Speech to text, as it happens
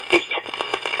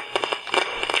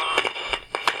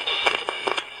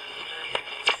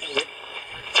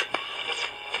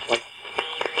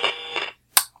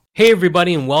Hey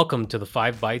everybody, and welcome to the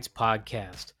 5 Bytes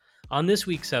podcast. On this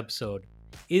week's episode,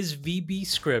 is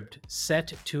VBScript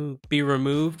set to be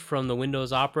removed from the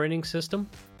Windows operating system?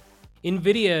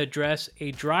 NVIDIA address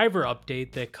a driver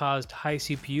update that caused high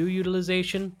CPU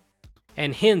utilization,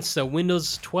 and hints that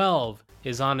Windows 12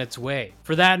 is on its way.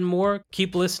 For that and more,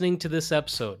 keep listening to this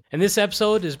episode. And this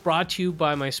episode is brought to you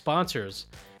by my sponsors,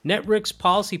 Netrix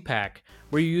Policy Pack,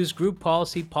 where you use Group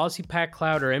Policy, Policy Pack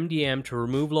Cloud, or MDM to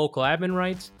remove local admin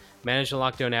rights, manage and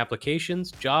lock down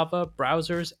applications, Java,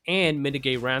 browsers, and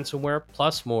mitigate ransomware,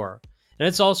 plus more. And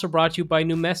it's also brought to you by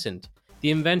Numescent,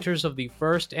 the inventors of the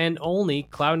first and only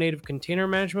cloud-native container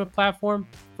management platform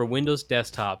for Windows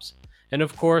desktops. And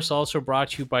of course, also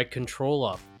brought to you by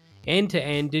ControlUp,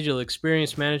 end-to-end digital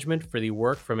experience management for the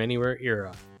work from anywhere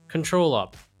era.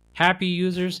 ControlUp, happy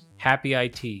users, happy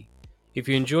IT. If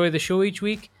you enjoy the show each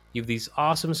week, you have these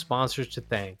awesome sponsors to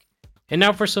thank. And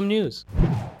now for some news.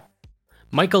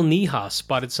 Michael Niehaus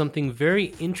spotted something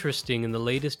very interesting in the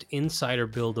latest insider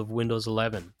build of Windows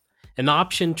 11, an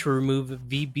option to remove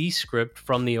VBScript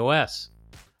from the OS.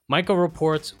 Michael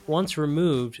reports once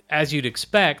removed, as you'd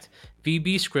expect,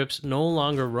 VBScripts no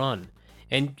longer run,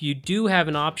 and you do have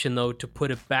an option though to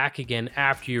put it back again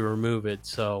after you remove it,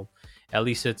 so at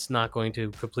least it's not going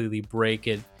to completely break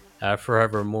it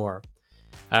forevermore.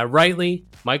 Rightly,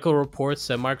 Michael reports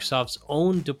that Microsoft's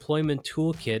own deployment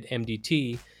toolkit,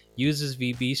 MDT, uses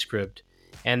VBScript,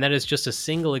 and that is just a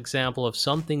single example of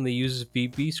something that uses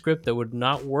VBScript that would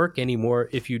not work anymore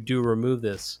if you do remove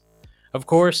this. Of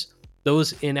course,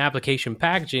 those in application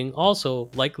packaging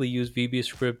also likely use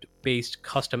VBScript-based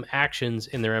custom actions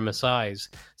in their MSIs,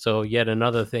 so yet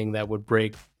another thing that would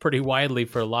break pretty widely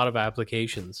for a lot of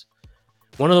applications.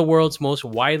 One of the world's most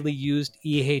widely used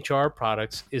EHR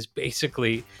products is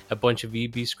basically a bunch of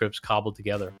VBScripts cobbled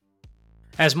together.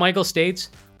 As Michael states,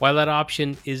 while that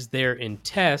option is there in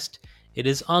test, it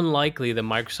is unlikely that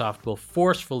Microsoft will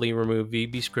forcefully remove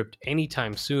VBScript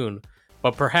anytime soon,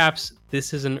 but perhaps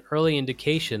this is an early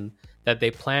indication that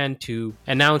they plan to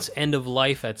announce end of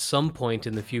life at some point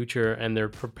in the future, and they're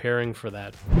preparing for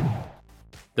that.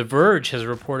 The Verge has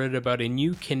reported about a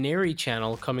new Canary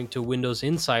channel coming to Windows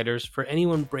Insiders for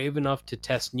anyone brave enough to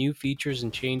test new features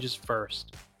and changes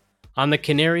first. On the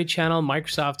Canary channel,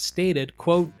 Microsoft stated,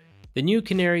 quote, "The new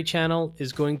Canary channel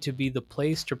is going to be the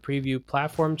place to preview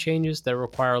platform changes that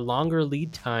require longer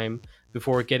lead time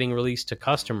before getting released to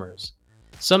customers.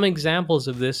 Some examples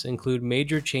of this include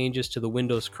major changes to the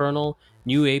Windows kernel,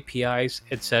 new APIs,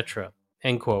 etc."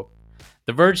 End quote.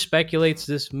 The Verge speculates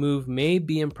this move may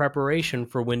be in preparation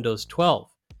for Windows 12.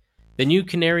 The new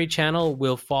Canary channel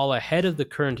will fall ahead of the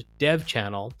current Dev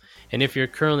channel, and if you're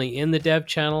currently in the Dev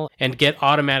channel and get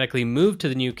automatically moved to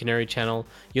the new Canary channel,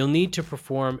 you'll need to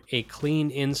perform a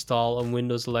clean install on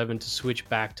Windows 11 to switch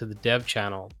back to the Dev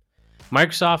channel.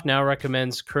 Microsoft now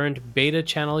recommends current beta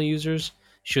channel users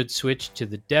should switch to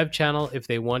the Dev channel if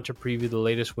they want to preview the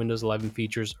latest Windows 11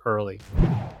 features early.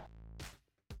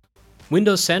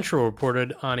 Windows Central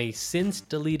reported on a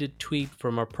since-deleted tweet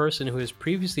from a person who has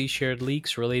previously shared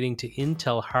leaks relating to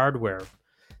Intel hardware.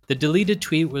 The deleted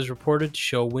tweet was reported to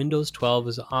show Windows 12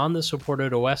 is on the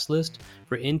supported OS list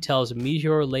for Intel's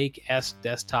Meteor Lake S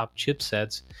desktop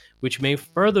chipsets, which may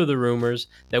further the rumors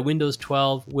that Windows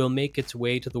 12 will make its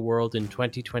way to the world in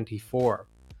 2024.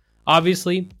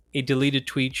 Obviously, a deleted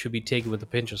tweet should be taken with a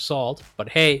pinch of salt, but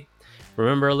hey,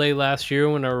 remember late last year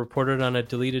when I reported on a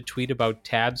deleted tweet about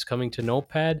Tabs coming to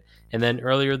Notepad, and then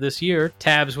earlier this year,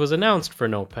 Tabs was announced for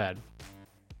Notepad?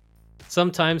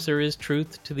 Sometimes there is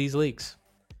truth to these leaks.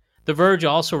 The Verge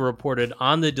also reported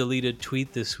on the deleted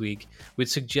tweet this week with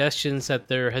suggestions that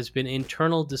there has been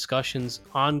internal discussions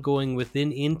ongoing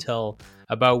within Intel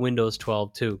about Windows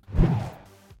 12 too.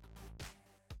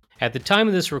 At the time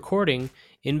of this recording,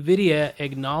 NVIDIA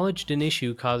acknowledged an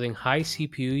issue causing high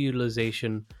CPU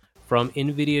utilization from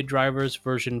NVIDIA drivers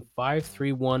version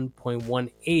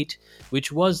 531.18,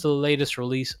 which was the latest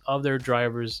release of their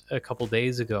drivers a couple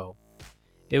days ago.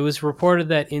 It was reported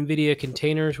that NVIDIA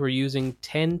containers were using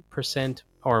 10%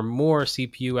 or more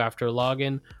CPU after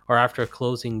login or after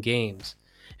closing games,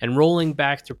 and rolling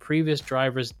back to previous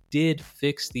drivers did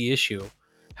fix the issue.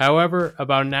 However,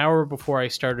 about an hour before I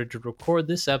started to record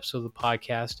this episode of the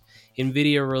podcast,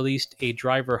 NVIDIA released a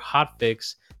driver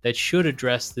hotfix that should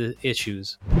address the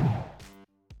issues.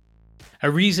 A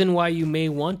reason why you may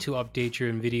want to update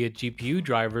your NVIDIA GPU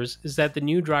drivers is that the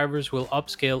new drivers will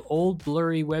upscale old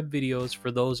blurry web videos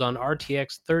for those on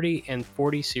RTX 30 and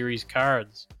 40 series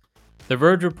cards. The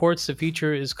Verge reports the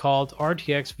feature is called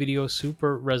RTX Video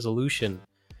Super Resolution.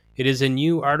 It is a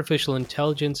new artificial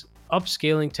intelligence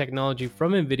upscaling technology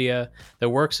from NVIDIA that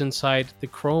works inside the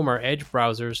Chrome or Edge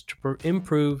browsers to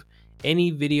improve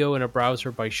any video in a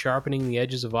browser by sharpening the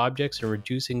edges of objects and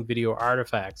reducing video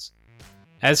artifacts.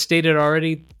 As stated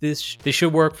already, this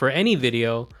should work for any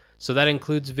video, so that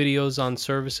includes videos on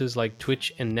services like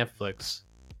Twitch and Netflix.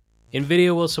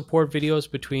 NVIDIA will support videos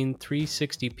between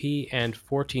 360p and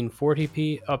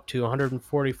 1440p up to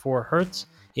 144 Hz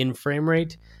in frame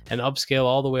rate and upscale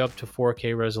all the way up to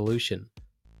 4K resolution.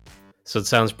 So it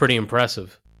sounds pretty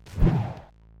impressive.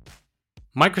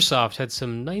 Microsoft had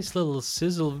some nice little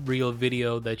sizzle reel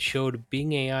video that showed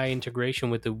Bing AI integration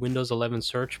with the Windows 11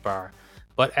 search bar.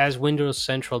 But as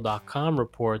WindowsCentral.com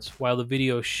reports, while the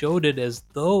video showed it as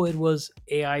though it was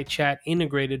AI chat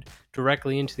integrated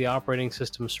directly into the operating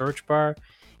system search bar,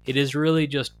 it is really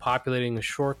just populating a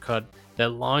shortcut that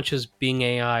launches Bing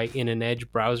AI in an Edge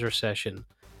browser session.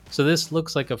 So this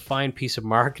looks like a fine piece of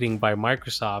marketing by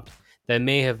Microsoft that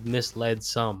may have misled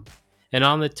some. And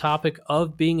on the topic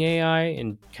of Bing AI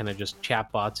and kind of just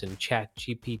chatbots and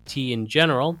ChatGPT in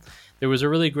general, there was a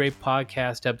really great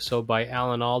podcast episode by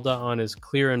Alan Alda on his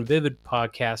Clear and Vivid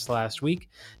podcast last week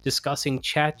discussing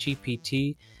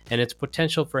ChatGPT and its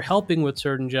potential for helping with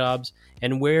certain jobs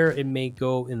and where it may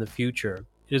go in the future.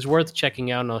 It is worth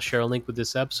checking out, and I'll share a link with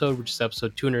this episode, which is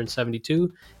episode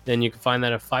 272. Then you can find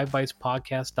that at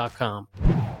 5bytespodcast.com.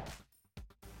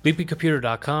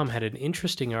 BleepyComputer.com had an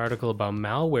interesting article about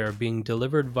malware being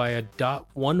delivered via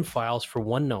 .1 files for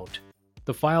OneNote.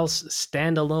 The files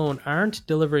standalone aren't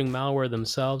delivering malware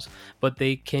themselves, but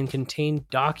they can contain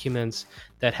documents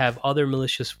that have other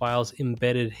malicious files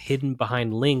embedded hidden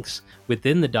behind links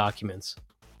within the documents.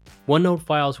 OneNote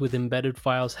files with embedded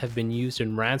files have been used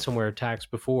in ransomware attacks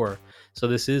before, so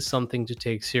this is something to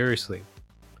take seriously.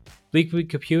 Bleepy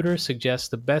Computer suggests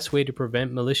the best way to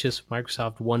prevent malicious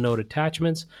Microsoft OneNote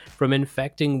attachments from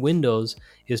infecting Windows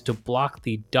is to block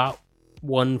the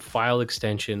 .1 file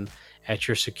extension at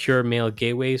your secure mail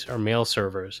gateways or mail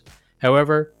servers.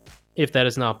 However, if that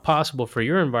is not possible for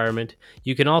your environment,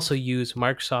 you can also use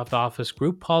Microsoft Office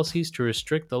group policies to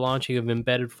restrict the launching of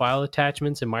embedded file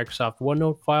attachments in Microsoft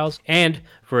OneNote files. And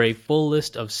for a full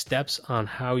list of steps on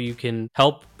how you can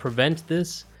help prevent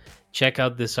this, check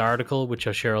out this article, which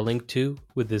I'll share a link to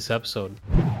with this episode.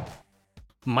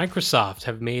 Microsoft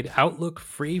have made Outlook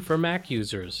free for Mac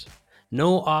users.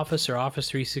 No Office or Office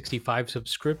 365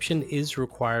 subscription is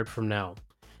required from now.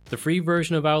 The free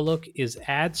version of Outlook is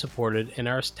ad-supported, and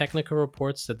Ars Technica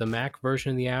reports that the Mac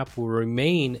version of the app will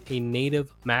remain a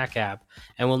native Mac app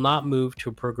and will not move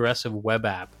to a progressive web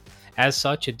app. As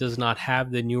such, it does not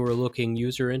have the newer-looking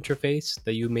user interface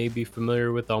that you may be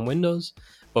familiar with on Windows,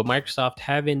 but Microsoft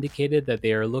have indicated that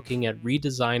they are looking at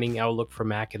redesigning Outlook for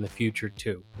Mac in the future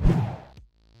too.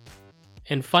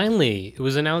 And finally, it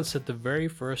was announced that the very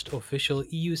first official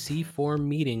EUC Forum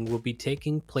meeting will be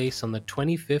taking place on the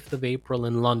 25th of April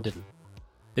in London.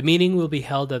 The meeting will be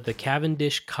held at the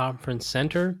Cavendish Conference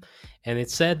Centre, and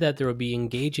it said that there will be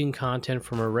engaging content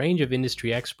from a range of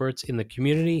industry experts in the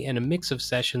community and a mix of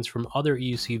sessions from other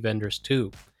EUC vendors too.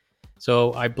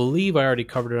 So I believe I already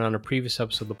covered it on a previous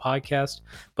episode of the podcast,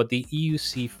 but the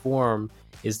EUC Forum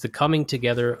is the coming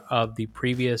together of the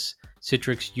previous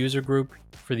Citrix user group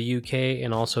for the UK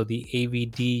and also the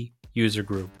AVD user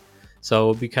group. So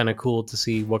it'll be kind of cool to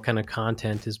see what kind of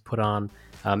content is put on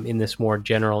in this more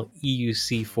general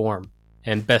EUC Forum.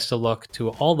 And best of luck to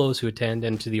all those who attend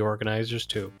and to the organizers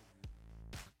too.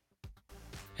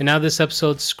 And now this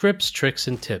episode's scripts, tricks,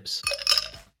 and tips.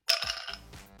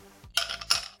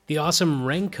 The awesome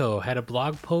Renko had a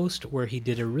blog post where he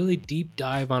did a really deep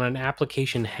dive on an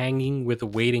application hanging with a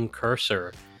waiting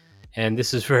cursor. And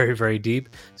this is very, very deep.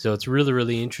 So it's really,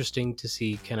 really interesting to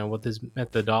see kind of what this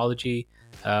methodology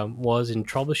was in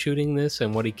troubleshooting this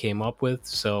and what he came up with.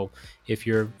 So if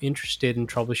you're interested in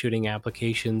troubleshooting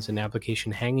applications and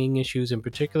application hanging issues in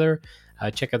particular,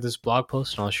 check out this blog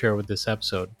post and I'll share it with this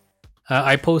episode.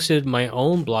 I posted my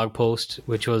own blog post,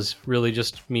 which was really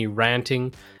just me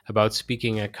ranting about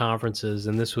speaking at conferences,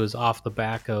 and this was off the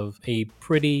back of a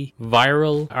pretty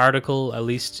viral article, at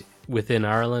least within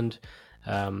Ireland,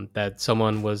 that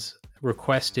someone was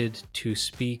requested to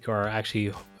speak or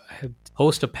actually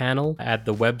host a panel at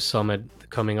the Web Summit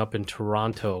coming up in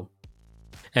Toronto.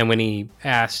 And when he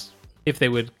asked if they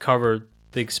would cover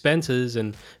the expenses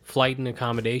and flight and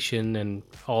accommodation and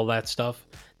all that stuff,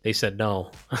 they said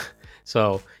no.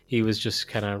 So he was just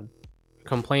kind of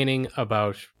complaining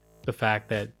about the fact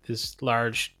that this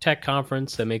large tech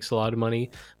conference that makes a lot of money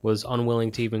was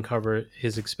unwilling to even cover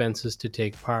his expenses to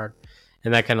take part.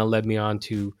 And that kind of led me on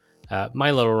to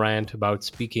my little rant about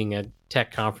speaking at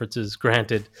tech conferences,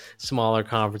 granted smaller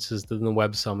conferences than the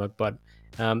Web Summit, but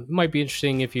it might be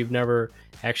interesting if you've never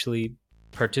actually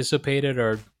participated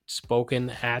or spoken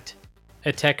at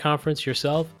a tech conference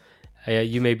yourself.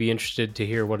 You may be interested to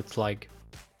hear what it's like.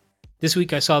 This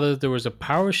week I saw that there was a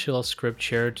PowerShell script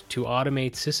shared to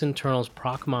automate sysinternal's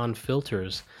Procmon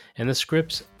filters, and the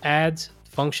script adds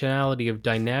functionality of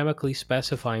dynamically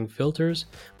specifying filters,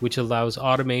 which allows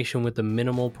automation with a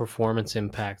minimal performance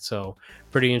impact. So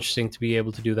pretty interesting to be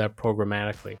able to do that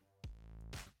programmatically.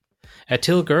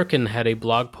 Till Gherkin had a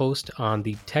blog post on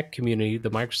the tech community,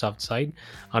 the Microsoft site,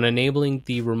 on enabling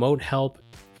the remote help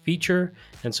feature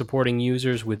and supporting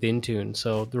users with Intune.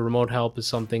 So the remote help is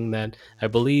something that I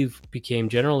believe became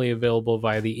generally available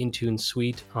via the Intune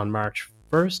suite on March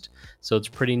 1st. So it's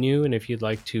pretty new, and if you'd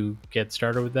like to get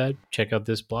started with that, check out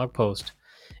this blog post.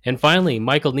 And finally,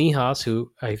 Michael Niehaus,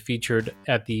 who I featured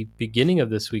at the beginning of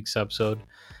this week's episode,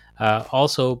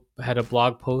 also had a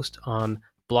blog post on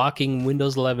blocking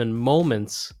Windows 11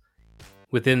 moments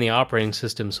within the operating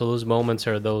system. So those moments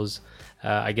are those,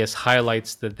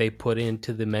 highlights that they put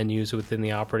into the menus within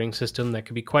the operating system that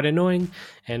can be quite annoying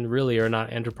and really are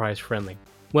not enterprise friendly.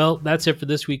 Well, that's it for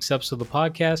this week's episode of the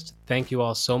podcast. Thank you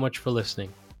all so much for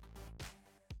listening.